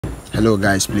Hello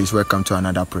guys, please welcome to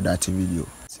another productive video.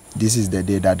 This is the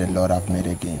day that the Lord have made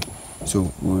again,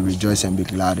 so we will rejoice and be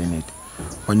glad in it.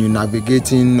 When you're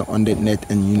navigating on the net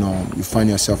and you find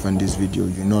yourself in this video,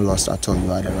 you're not lost at all,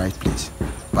 you are at the right place.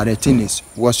 But the thing is,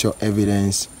 what's your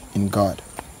evidence in God?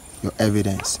 Your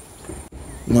evidence.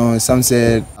 Some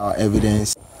said our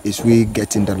evidence is we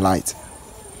getting the light.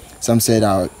 Some said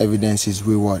our evidence is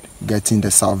we what? Getting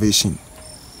the salvation.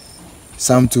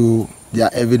 Some too,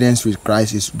 their evidence with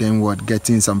Christ is then what?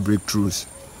 Getting some breakthroughs.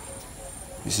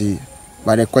 You see,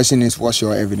 but the question is, what's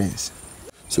your evidence?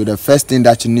 So the first thing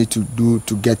that you need to do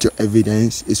to get your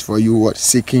evidence is for you what?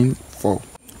 Seeking for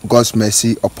God's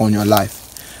mercy upon your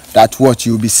life. That's what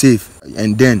you'll be saved,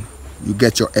 and then you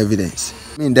get your evidence.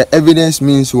 The evidence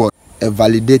means what? A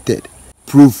validated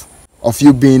proof of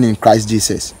you being in Christ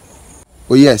Jesus.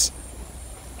 Oh yes.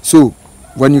 So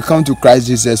when you come to Christ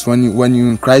Jesus, when you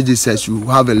in Christ Jesus, you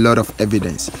have a lot of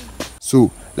evidence. So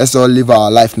let's all live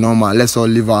our life normal. Let's all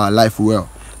live our life well.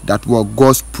 That what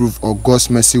God's proof or God's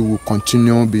mercy will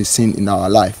continue be seen in our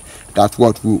life. That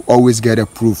what we'll always get a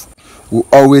proof. We'll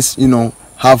always,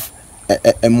 have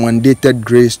a mandated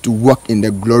grace to walk in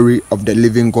the glory of the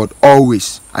living God.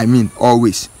 Always. I mean,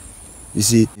 always. You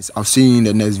see, I'll see you in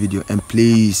the next video. And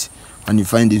please, when you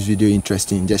find this video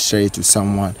interesting, just share it to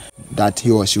someone that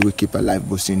he or she will keep a life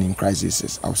boasting in Christ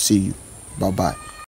Jesus. I'll see you. Bye-bye.